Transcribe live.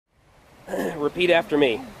Repeat after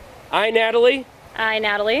me. I, Natalie, I,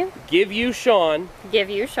 Natalie, give you, Sean,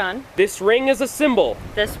 this ring is a symbol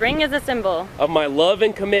of my love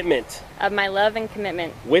and commitment.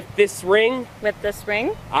 With this ring,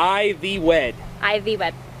 I thee wed.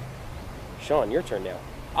 Sean, your turn now.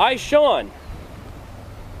 I, Sean,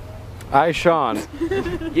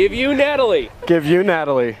 give you, Natalie,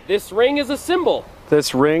 this ring is a symbol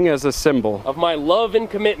of my love and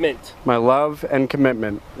commitment.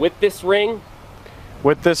 With this ring,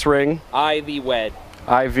 I thee wed.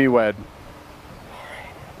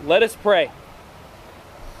 Let us pray.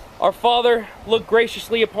 Our Father, look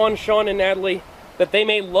graciously upon Sean and Natalie, that they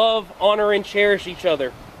may love, honor, and cherish each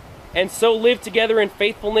other, and so live together in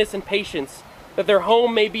faithfulness and patience, that their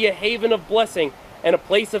home may be a haven of blessing and a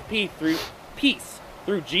place of peace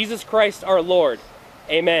through Jesus Christ our Lord.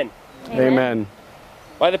 Amen. Amen.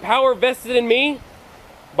 By the power vested in me,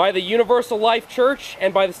 by the Universal Life Church,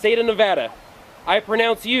 and by the state of Nevada, I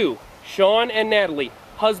pronounce you, Sean and Natalie,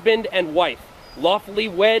 husband and wife, lawfully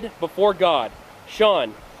wed before God.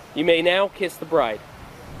 Sean, you may now kiss the bride.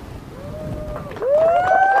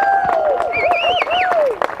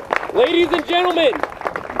 Ladies and gentlemen,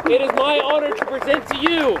 it is my honor to present to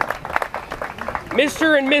you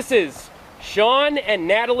Mr. and Mrs. Sean and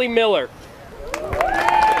Natalie Miller.